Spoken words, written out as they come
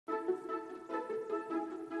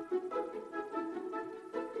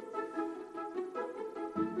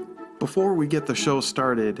Before we get the show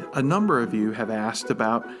started, a number of you have asked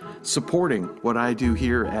about supporting what I do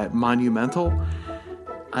here at Monumental.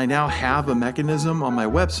 I now have a mechanism on my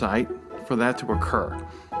website for that to occur.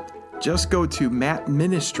 Just go to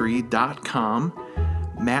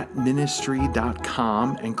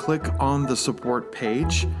mattministry.com, and click on the support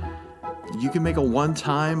page. You can make a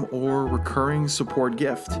one-time or recurring support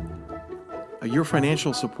gift. Your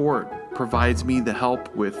financial support provides me the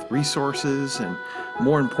help with resources and,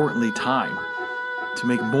 more importantly, time to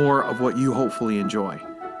make more of what you hopefully enjoy.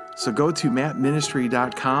 So go to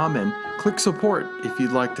mattministry.com and click support if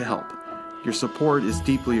you'd like to help. Your support is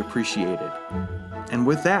deeply appreciated. And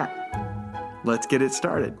with that, let's get it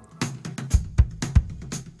started.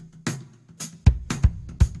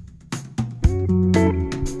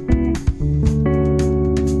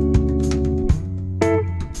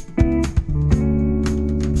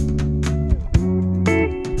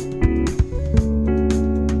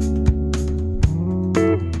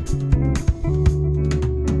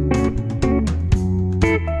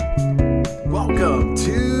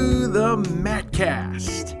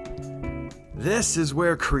 This is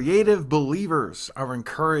where creative believers are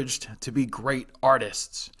encouraged to be great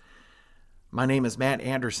artists. My name is Matt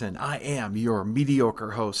Anderson. I am your mediocre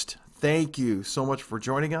host. Thank you so much for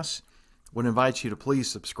joining us. I would invite you to please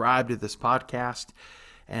subscribe to this podcast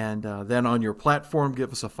and then on your platform,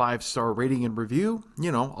 give us a 5-star rating and review.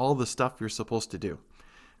 You know, all the stuff you're supposed to do.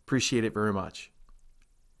 Appreciate it very much.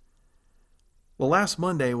 Well, last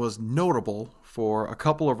Monday was notable for a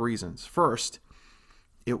couple of reasons. First,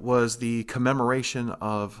 it was the commemoration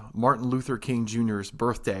of Martin Luther King Jr.'s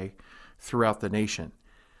birthday throughout the nation.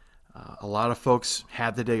 A lot of folks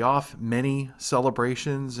had the day off. Many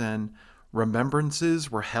celebrations and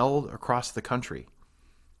remembrances were held across the country.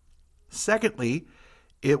 Secondly,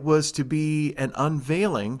 it was to be an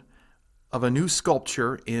unveiling of a new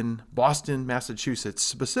sculpture in Boston, Massachusetts,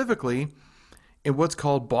 specifically in what's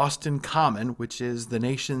called Boston Common, which is the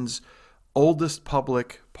nation's oldest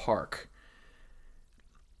public park.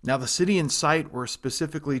 Now, the city and site were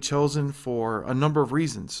specifically chosen for a number of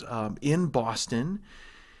reasons. In Boston,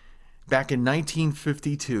 back in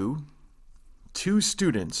 1952, 2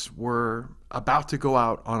 students were about to go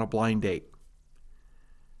out on a blind date.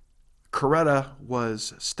 Coretta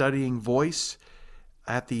was studying voice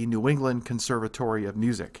at the New England Conservatory of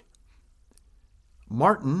Music.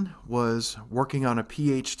 Martin was working on a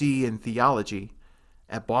PhD in theology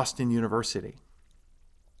at Boston University.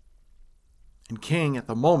 And King, at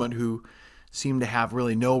the moment, who seemed to have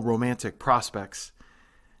really no romantic prospects,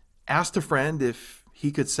 asked a friend if he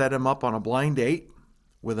could set him up on a blind date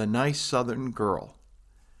with a nice Southern girl.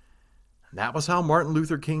 And that was how Martin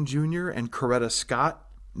Luther King Jr. and Coretta Scott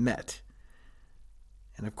met.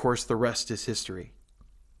 And of course, the rest is history.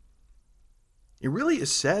 It really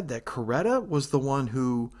is said that Coretta was the one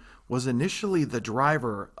who was initially the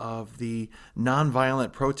driver of the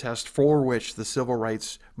nonviolent protest for which the civil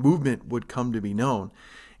rights movement would come to be known.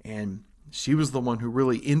 And she was the one who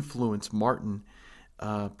really influenced Martin,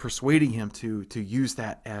 persuading him to use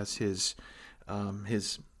that as his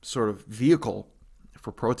sort of vehicle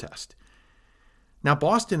for protest. Now,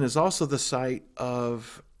 Boston is also the site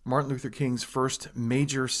of Martin Luther King's first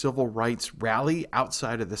major civil rights rally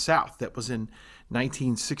outside of the South. That was in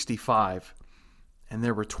 1965. And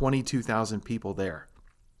there were 22,000 people there.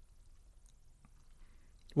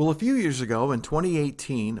 Well, a few years ago, in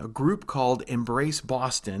 2018, a group called Embrace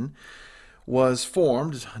Boston was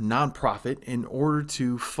formed, a nonprofit, in order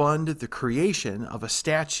to fund the creation of a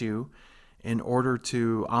statue in order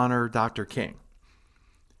to honor Dr. King.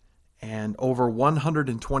 And over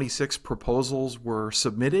 126 proposals were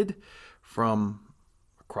submitted from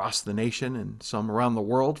across the nation and some around the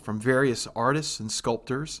world from various artists and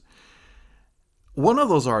sculptors. One of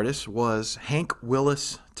those artists was Hank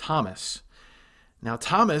Willis Thomas. Now,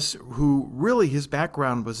 Thomas, who really his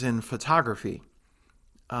background was in photography.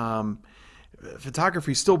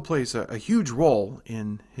 Photography still plays a huge role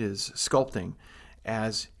in his sculpting,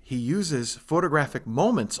 as he uses photographic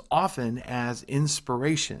moments often as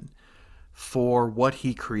inspiration for what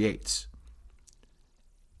he creates.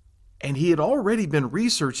 And he had already been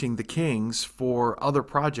researching the Kings for other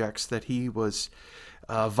projects that he was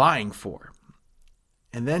vying for.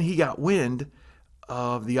 And then he got wind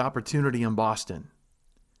of the opportunity in Boston.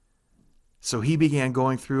 So he began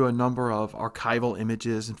going through a number of archival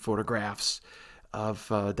images and photographs of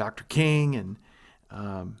Dr. King. And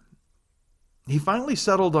he finally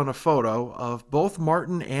settled on a photo of both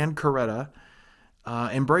Martin and Coretta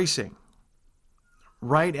embracing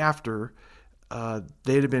right after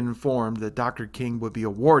they'd have been informed that Dr. King would be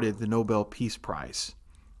awarded the Nobel Peace Prize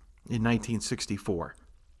in 1964.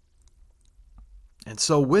 And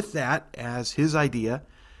so with that as his idea,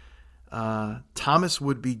 Thomas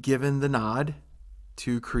would be given the nod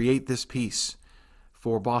to create this piece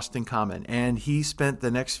for Boston Common. And he spent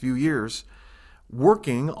the next few years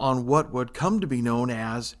working on what would come to be known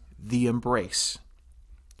as the Embrace.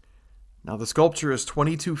 Now, the sculpture is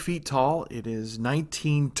 22 feet tall. It is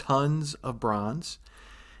 19 tons of bronze,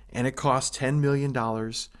 and it cost $10 million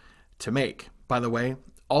to make. By the way,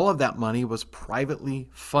 all of that money was privately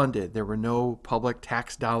funded. There were no public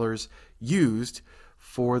tax dollars used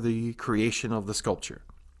for the creation of the sculpture.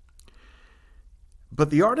 But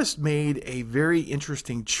the artist made a very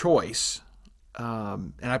interesting choice,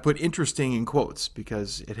 and I put interesting in quotes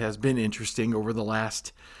because it has been interesting over the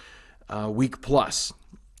last week plus.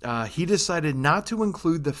 He decided not to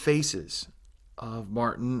include the faces of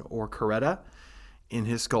Martin or Coretta in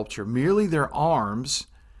his sculpture, merely their arms,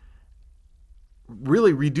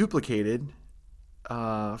 really reduplicated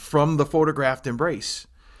from the photographed embrace,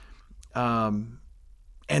 and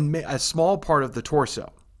a small part of the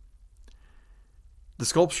torso. The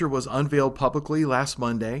sculpture was unveiled publicly last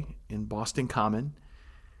Monday in Boston Common.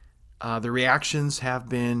 The reactions have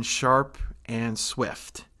been sharp and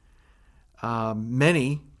swift.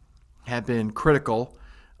 Many have been critical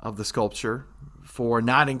of the sculpture for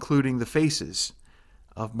not including the faces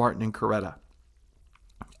of Martin and Coretta.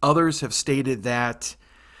 Others have stated that,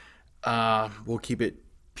 we'll keep it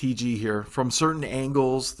PG here, from certain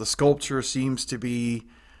angles, the sculpture seems to be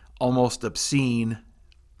almost obscene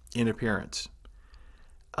in appearance.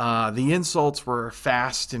 The insults were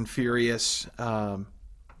fast and furious,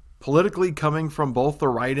 politically coming from both the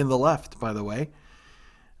right and the left, by the way.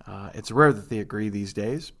 It's rare that they agree these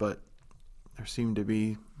days, but there seemed to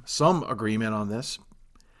be some agreement on this.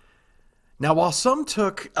 Now, while some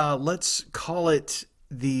took, let's call it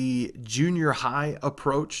the junior high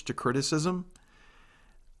approach to criticism,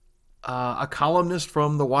 a columnist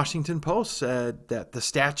from the Washington Post said that the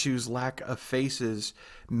statue's lack of faces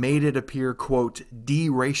made it appear, quote,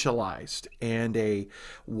 deracialized and a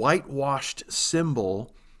whitewashed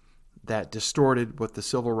symbol that distorted what the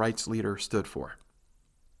civil rights leader stood for.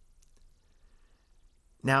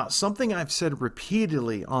 Now, something I've said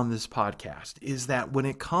repeatedly on this podcast is that when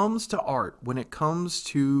it comes to art, when it comes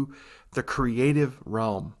to the creative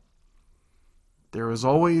realm, there is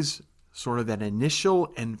always sort of an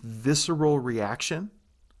initial and visceral reaction,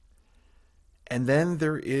 and then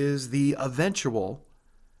there is the eventual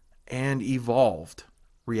and evolved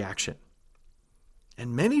reaction.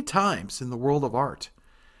 And many times in the world of art,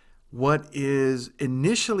 what is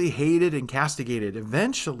initially hated and castigated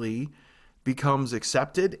eventually becomes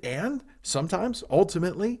accepted and sometimes,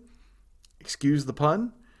 ultimately, excuse the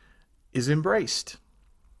pun, is embraced.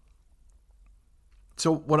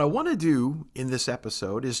 So what I want to do in this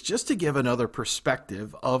episode is just to give another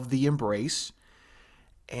perspective of the embrace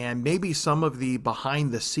and maybe some of the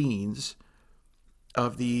behind the scenes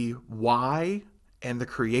of the why and the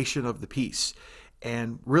creation of the piece,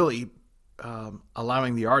 and really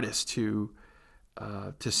allowing the artist to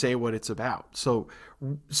say what it's about. So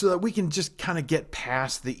that we can just kind of get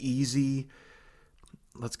past the easy,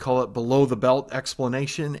 let's call it below the belt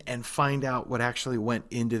explanation, and find out what actually went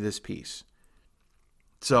into this piece.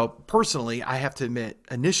 So personally, I have to admit,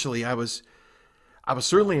 initially I was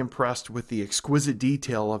certainly impressed with the exquisite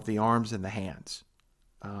detail of the arms and the hands.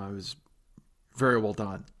 It was very well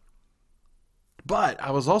done. But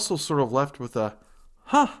I was also sort of left with a,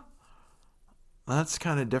 that's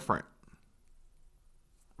kind of different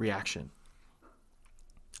reaction.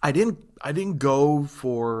 I didn't go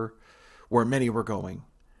for where many were going,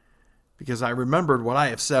 because I remembered what I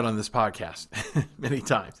have said on this podcast many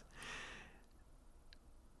times.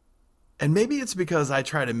 And maybe it's because I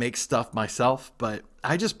try to make stuff myself, but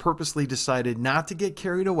I just purposely decided not to get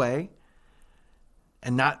carried away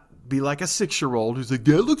and not be like a 6-year-old who's like,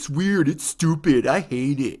 that looks weird, it's stupid, I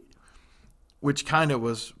hate it. Which kind of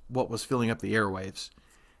was what was filling up the airwaves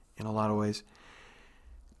in a lot of ways.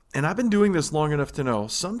 And I've been doing this long enough to know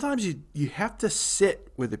sometimes you have to sit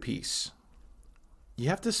with a piece. You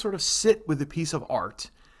have to sort of sit with a piece of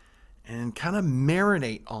art and kind of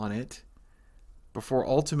marinate on it before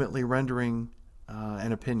ultimately rendering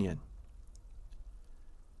an opinion.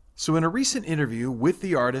 So in a recent interview with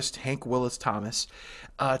the artist Hank Willis Thomas,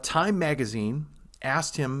 Time magazine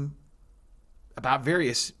asked him about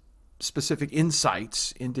various specific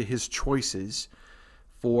insights into his choices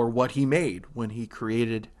for what he made when he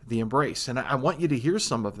created the embrace. And I want you to hear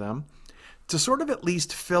some of them to sort of at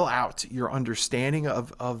least fill out your understanding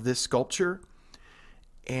of this sculpture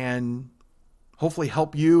and hopefully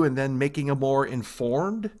help you in then making a more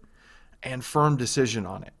informed and firm decision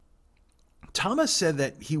on it. Thomas said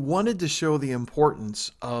that he wanted to show the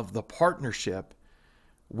importance of the partnership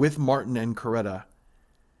with Martin and Coretta,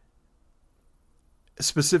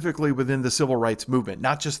 specifically within the civil rights movement,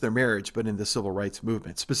 not just their marriage, but in the civil rights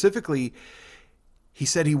movement. Specifically, he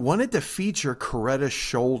said he wanted to feature Coretta's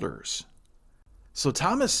shoulders. So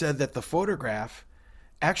Thomas said that the photograph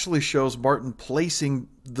actually shows Martin placing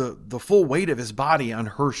the full weight of his body on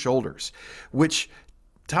her shoulders, which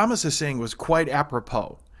Thomas is saying was quite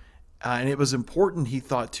apropos. And it was important, he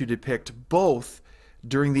thought, to depict both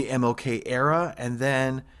during the MLK era and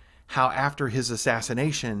then how after his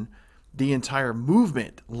assassination, the entire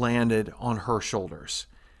movement landed on her shoulders.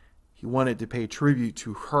 He wanted to pay tribute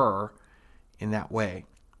to her in that way.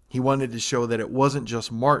 He wanted to show that it wasn't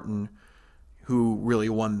just Martin who really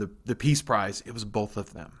won the Peace Prize, it was both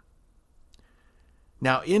of them.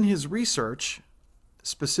 Now, in his research,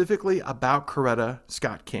 specifically about Coretta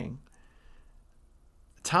Scott King,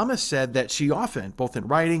 Thomas said that she often, both in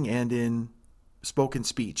writing and in spoken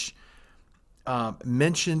speech,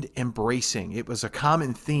 mentioned embracing. It was a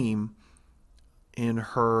common theme in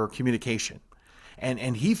her communication.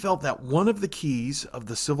 And he felt that one of the keys of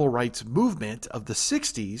the civil rights movement of the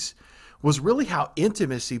 60s was really how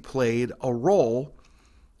intimacy played a role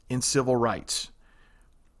in civil rights.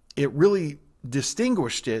 It really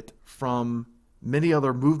distinguished it from many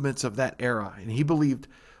other movements of that era. And he believed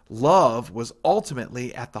love was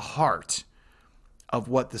ultimately at the heart of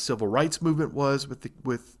what the civil rights movement was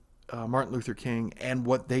with Martin Luther King and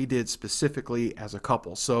what they did specifically as a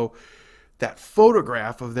couple. So that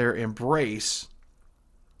photograph of their embrace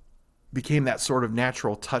became that sort of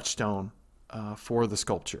natural touchstone for the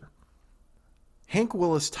sculpture. Hank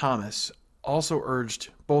Willis Thomas also urged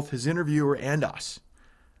both his interviewer and us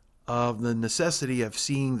of the necessity of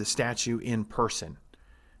seeing the statue in person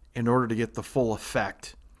in order to get the full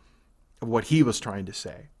effect of what he was trying to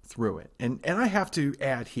say through it. And I have to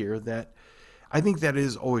add here that I think that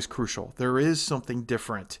is always crucial. There is something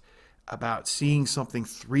different about seeing something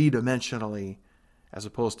three-dimensionally as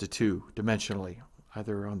opposed to two-dimensionally,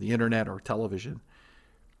 either on the internet or television.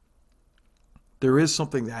 There is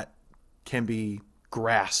something that can be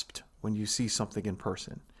grasped when you see something in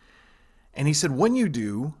person. And he said when you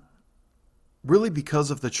do, really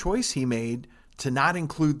because of the choice he made to not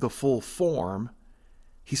include the full form,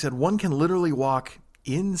 he said one can literally walk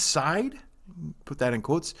inside, put that in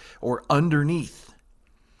quotes, or underneath.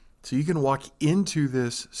 So you can walk into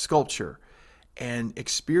this sculpture and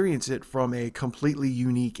experience it from a completely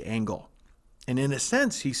unique angle. And in a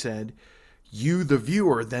sense, he said, you, the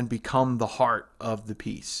viewer, then become the heart of the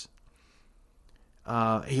piece.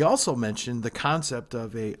 He also mentioned the concept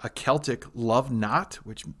of a Celtic love knot,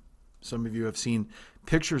 which some of you have seen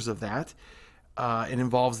pictures of that. It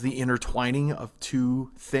involves the intertwining of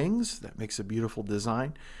two things. That makes a beautiful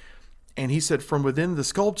design. And he said from within the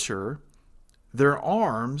sculpture, their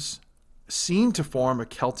arms seem to form a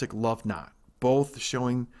Celtic love knot, both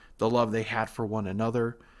showing the love they had for one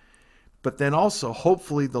another, but then also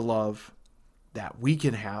hopefully the love that we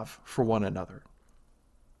can have for one another.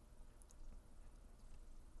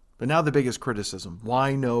 But now the biggest criticism,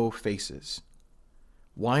 why no faces?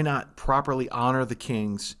 Why not properly honor the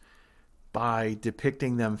kings by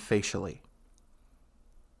depicting them facially?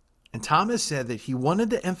 And Thomas said that he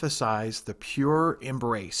wanted to emphasize the pure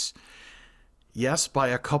embrace, yes, by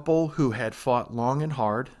a couple who had fought long and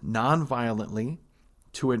hard, non-violently,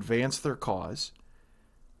 to advance their cause,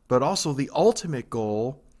 but also the ultimate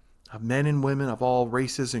goal of men and women of all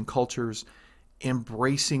races and cultures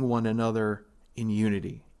embracing one another in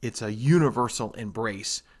unity. It's a universal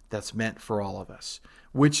embrace that's meant for all of us,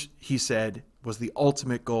 which he said was the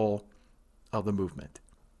ultimate goal of the movement.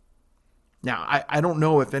 Now, I don't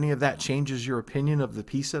know if any of that changes your opinion of the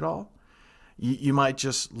piece at all. You might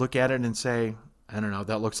just look at it and say, I don't know,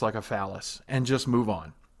 that looks like a phallus, and just move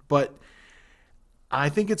on. But I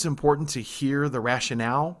think it's important to hear the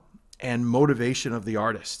rationale and motivation of the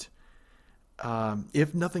artist.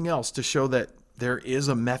 If nothing else, to show that there is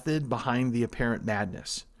a method behind the apparent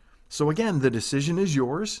madness. So again, the decision is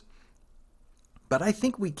yours, but I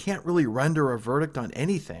think we can't really render a verdict on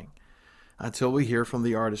anything until we hear from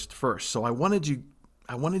the artist first. So I wanted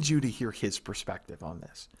you to hear his perspective on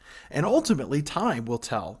this. And ultimately, time will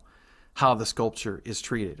tell how the sculpture is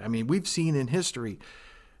treated. I mean, we've seen in history,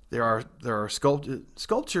 there are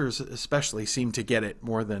sculptures especially seem to get it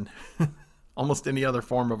more than almost any other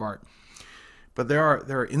form of art. But there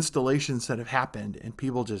are installations that have happened and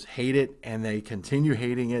people just hate it and they continue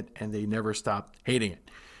hating it and they never stop hating it.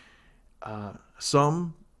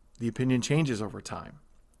 The opinion changes over time.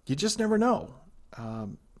 You just never know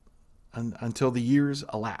until the years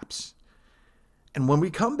elapse. And when we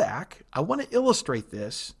come back, I want to illustrate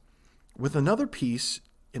this with another piece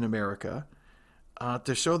in America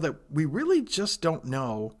to show that we really just don't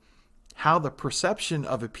know how the perception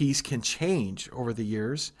of a piece can change over the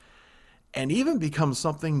years and even become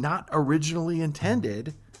something not originally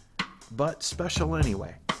intended, but special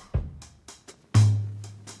anyway.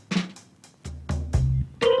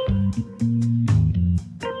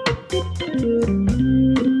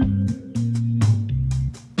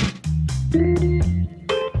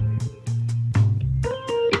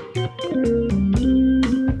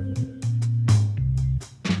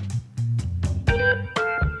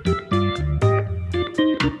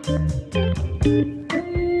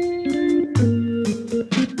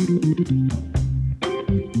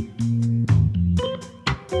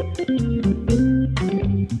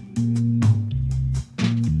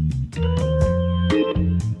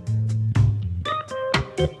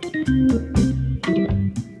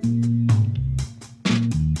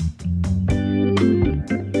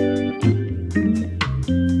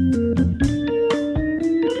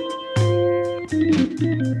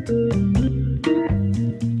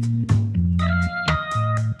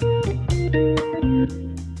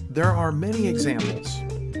 There are many examples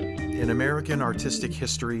in American artistic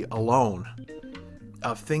history alone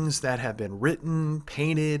of things that have been written,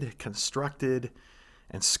 painted, constructed,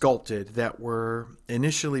 and sculpted that were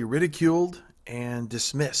initially ridiculed and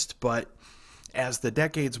dismissed, but as the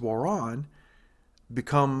decades wore on,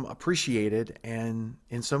 become appreciated and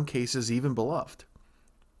in some cases even beloved.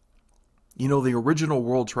 You know, the original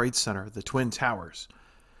World Trade Center, the Twin Towers,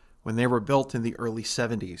 when they were built in the early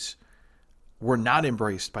 70s, were not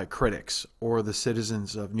embraced by critics or the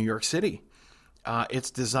citizens of New York City.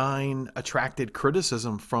 Its design attracted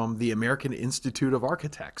criticism from the American Institute of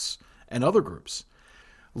Architects and other groups.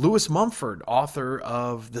 Lewis Mumford, author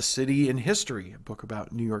of The City in History, a book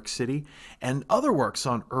about New York City, and other works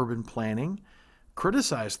on urban planning,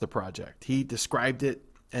 criticized the project. He described it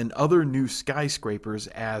and other new skyscrapers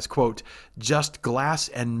as, quote, just glass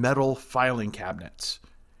and metal filing cabinets.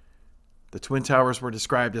 The Twin Towers were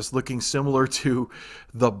described as looking similar to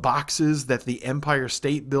the boxes that the Empire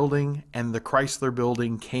State Building and the Chrysler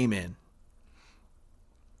Building came in.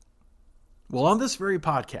 Well, on this very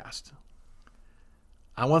podcast,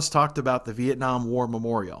 I once talked about the Vietnam War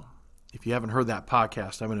Memorial. If you haven't heard that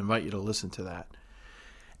podcast, I'm going to invite you to listen to that.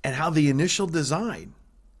 And how the initial design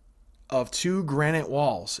of two granite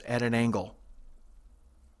walls at an angle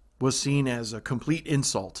was seen as a complete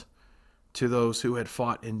insult to those who had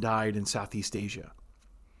fought and died in Southeast Asia.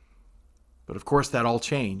 But of course, that all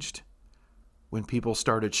changed when people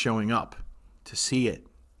started showing up to see it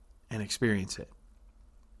and experience it.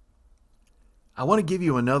 I want to give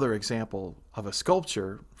you another example of a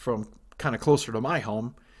sculpture from kind of closer to my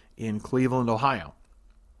home in Cleveland, Ohio.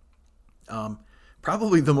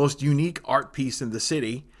 Probably the most unique art piece in the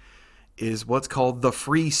city is what's called the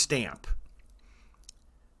Free Stamp.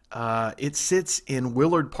 It sits in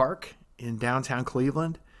Willard Park in downtown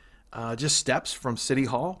Cleveland, just steps from City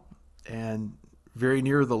Hall and very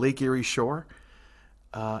near the Lake Erie shore.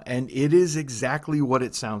 And it is exactly what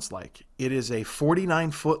it sounds like. It is a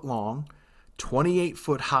 49-foot long,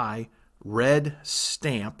 28-foot high red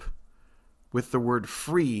stamp with the word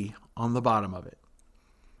free on the bottom of it.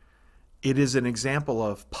 It is an example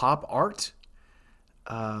of pop art,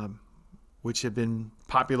 which had been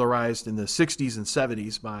popularized in the 60s and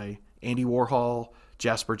 70s by Andy Warhol,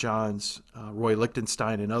 Jasper Johns, Roy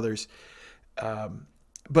Lichtenstein, and others,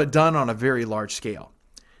 but done on a very large scale.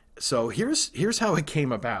 So here's how it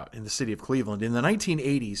came about in the city of Cleveland. In the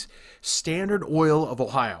 1980s, Standard Oil of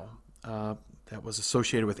Ohio, that was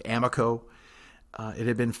associated with Amoco, it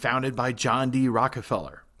had been founded by John D.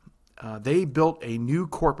 Rockefeller. They built a new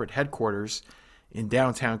corporate headquarters in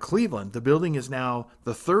downtown Cleveland. The building is now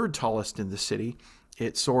the third tallest in the city.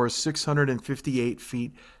 It soars 658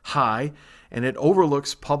 feet high, and it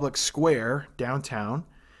overlooks Public Square downtown.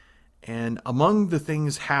 And among the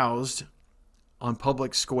things housed on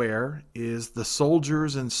Public Square is the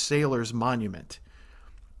Soldiers and Sailors Monument.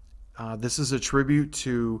 This is a tribute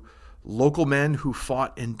to local men who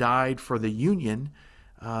fought and died for the Union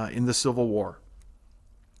in the Civil War.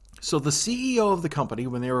 So the CEO of the company,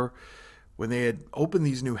 when they had opened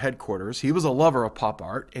these new headquarters, he was a lover of pop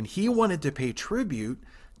art, and he wanted to pay tribute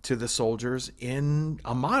to the soldiers in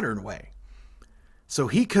a modern way. So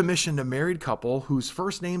he commissioned a married couple whose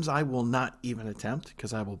first names I will not even attempt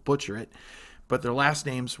because I will butcher it, but their last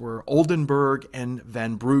names were Oldenburg and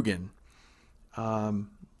Van Bruggen. And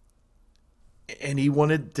he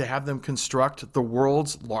wanted to have them construct the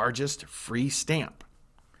world's largest free stamp.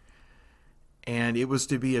 And it was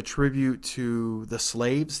to be a tribute to the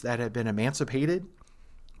slaves that had been emancipated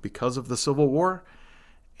because of the Civil War,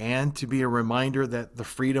 and to be a reminder that the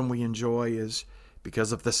freedom we enjoy is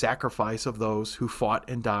because of the sacrifice of those who fought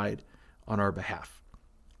and died on our behalf.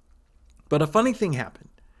 But a funny thing happened.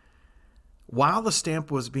 While the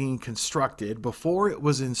stamp was being constructed, before it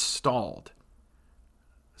was installed,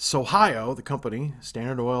 Sohio, the company,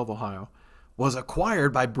 Standard Oil of Ohio, was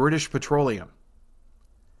acquired by British Petroleum.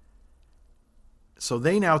 So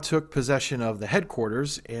they now took possession of the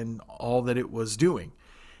headquarters and all that it was doing.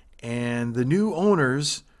 And the new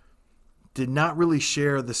owners did not really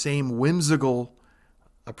share the same whimsical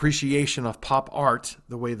appreciation of pop art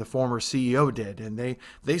the way the former CEO did. And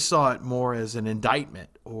they saw it more as an indictment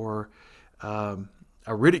or a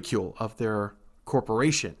ridicule of their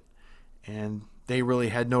corporation. And they really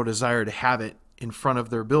had no desire to have it in front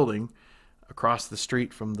of their building across the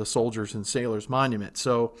street from the Soldiers and Sailors Monument.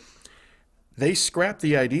 So they scrapped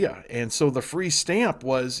the idea. And so the free stamp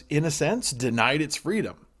was, in a sense, denied its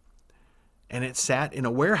freedom. And it sat in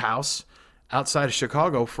a warehouse outside of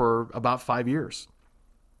Chicago for about 5 years.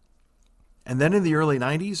 And then in the early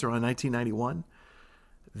 90s, around 1991,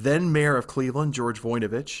 then mayor of Cleveland, George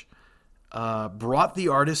Voinovich, brought the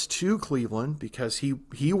artist to Cleveland because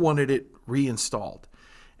he wanted it reinstalled.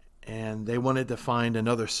 And they wanted to find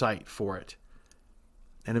another site for it.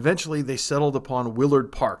 And eventually they settled upon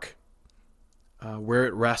Willard Park, where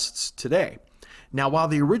it rests today. Now, while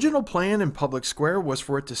the original plan in Public Square was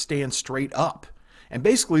for it to stand straight up, and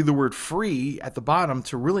basically the word free at the bottom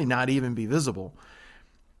to really not even be visible,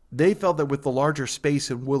 they felt that with the larger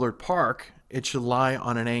space in Willard Park, it should lie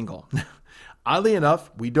on an angle. Oddly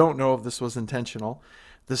enough, we don't know if this was intentional.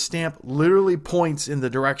 The stamp literally points in the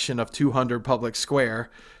direction of 200 Public Square,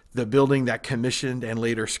 the building that commissioned and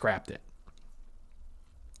later scrapped it.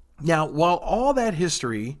 Now, while all that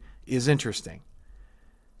history is interesting,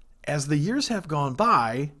 as the years have gone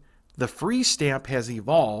by, the free stamp has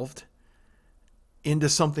evolved into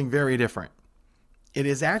something very different. It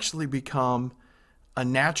has actually become a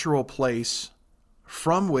natural place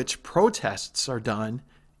from which protests are done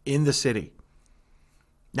in the city.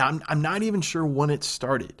 Now, I'm not even sure when it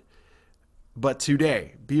started, but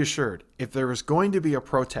today, be assured, if there is going to be a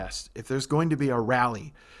protest, if there's going to be a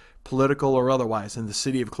rally, political or otherwise, in the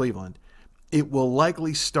city of Cleveland, it will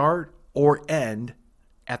likely start or end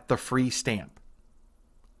at the free stamp.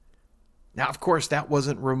 Now, of course, that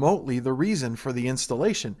wasn't remotely the reason for the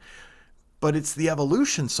installation, but it's the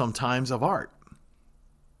evolution sometimes of art.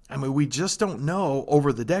 I mean, we just don't know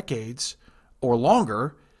over the decades or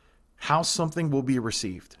longer how something will be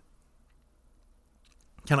received.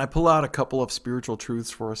 Can I pull out a couple of spiritual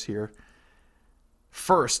truths for us here?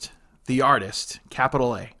 First, the artist,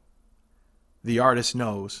 capital A. The artist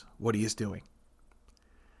knows what he is doing.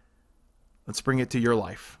 Let's bring it to your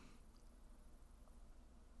life.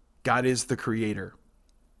 God is the creator.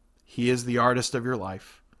 He is the artist of your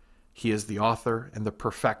life. He is the author and the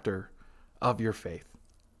perfecter of your faith.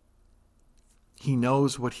 He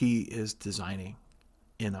knows what he is designing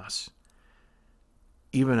in us.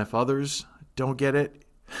 Even if others don't get it,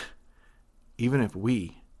 even if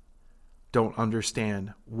we don't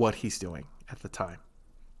understand what he's doing at the time.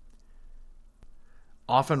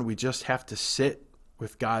 Often we just have to sit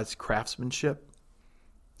with God's craftsmanship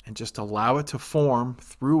and just allow it to form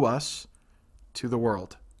through us to the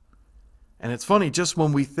world. And it's funny, just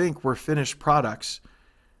when we think we're finished products,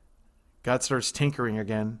 God starts tinkering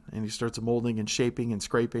again, and he starts molding and shaping and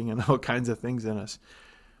scraping and all kinds of things in us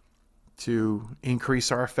to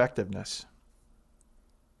increase our effectiveness.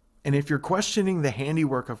 And if you're questioning the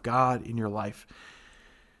handiwork of God in your life,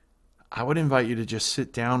 I would invite you to just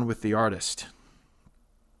sit down with the artist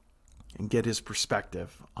and get his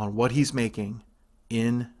perspective on what he's making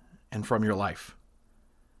in and from your life.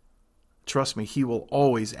 Trust me, he will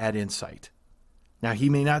always add insight. Now, he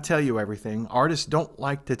may not tell you everything. Artists don't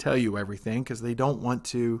like to tell you everything because they don't want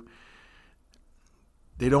to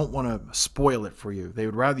spoil it for you. They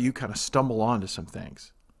would rather you kind of stumble onto some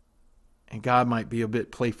things. And God might be a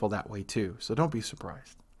bit playful that way too. So don't be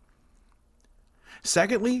surprised.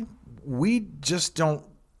 Secondly, we just don't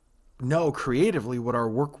know creatively what our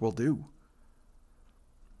work will do.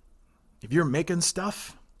 If you're making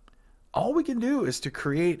stuff, all we can do is to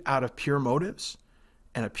create out of pure motives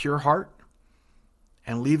and a pure heart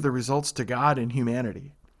and leave the results to God and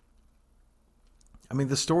humanity. I mean,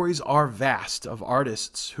 the stories are vast of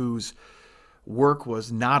artists whose work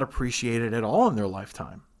was not appreciated at all in their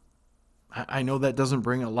lifetime. I know that doesn't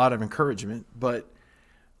bring a lot of encouragement, but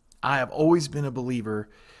I have always been a believer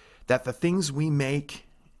that the things we make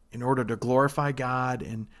in order to glorify God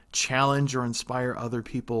and challenge or inspire other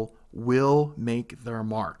people will make their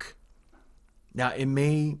mark. Now, it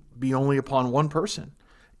may be only upon one person.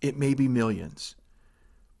 It may be millions.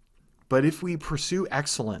 But if we pursue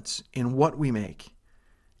excellence in what we make,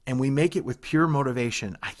 and we make it with pure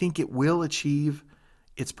motivation, I think it will achieve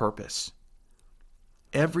its purpose.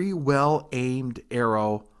 Every well-aimed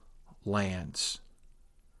arrow lands.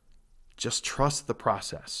 Just trust the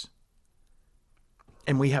process.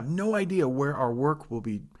 And we have no idea where our work will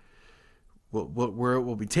be, where it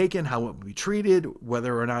will be taken, how it will be treated,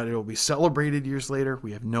 whether or not it will be celebrated years later.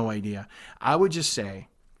 We have no idea. I would just say,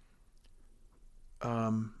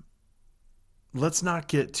 let's not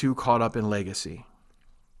get too caught up in legacy.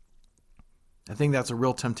 I think that's a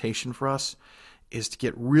real temptation for us, is to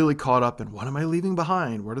get really caught up in what am I leaving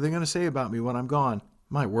behind? What are they going to say about me when I'm gone?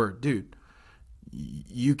 My word, dude,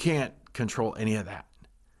 you can't control any of that.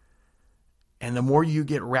 And the more you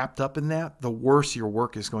get wrapped up in that, the worse your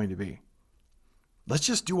work is going to be. Let's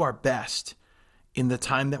just do our best in the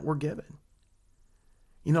time that we're given.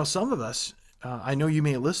 You know, some of us, I know you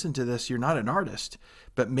may listen to this, you're not an artist,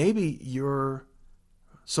 but maybe you're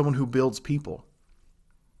someone who builds people.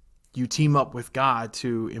 You team up with God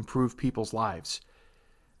to improve people's lives.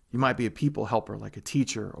 You might be a people helper, like a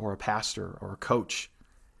teacher or a pastor or a coach.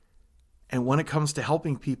 And when it comes to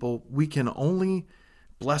helping people, we can only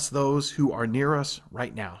bless those who are near us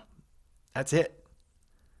right now. That's it.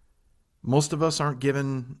 Most of us aren't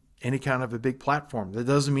given any kind of a big platform. That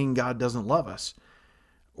doesn't mean God doesn't love us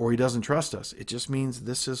or he doesn't trust us. It just means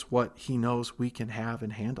this is what he knows we can have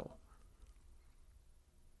and handle.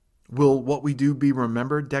 Will what we do be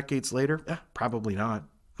remembered decades later? Probably not,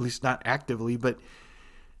 at least not actively. But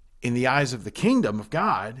in the eyes of the kingdom of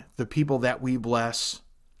God, the people that we bless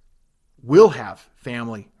will have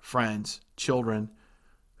family, friends, children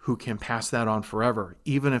who can pass that on forever,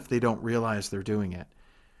 even if they don't realize they're doing it.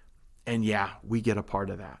 And yeah, we get a part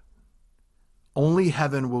of that. Only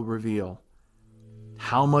heaven will reveal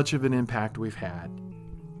how much of an impact we've had,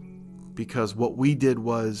 because what we did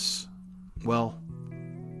was, well,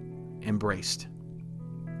 embraced.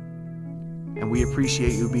 And we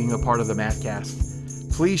appreciate you being a part of the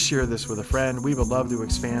Mattcast. Please share this with a friend. We would love to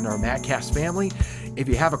expand our Mattcast family. If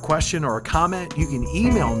you have a question or a comment, you can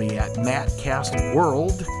email me at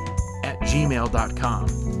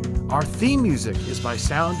mattcastworld@gmail.com. Our theme music is by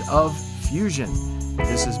Sound of Fusion.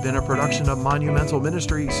 This has been a production of Monumental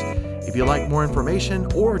Ministries. If you'd like more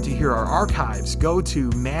information or to hear our archives, go to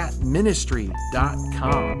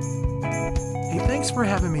mattministry.com. Hey, thanks for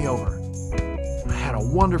having me over. I had a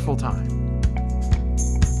wonderful time.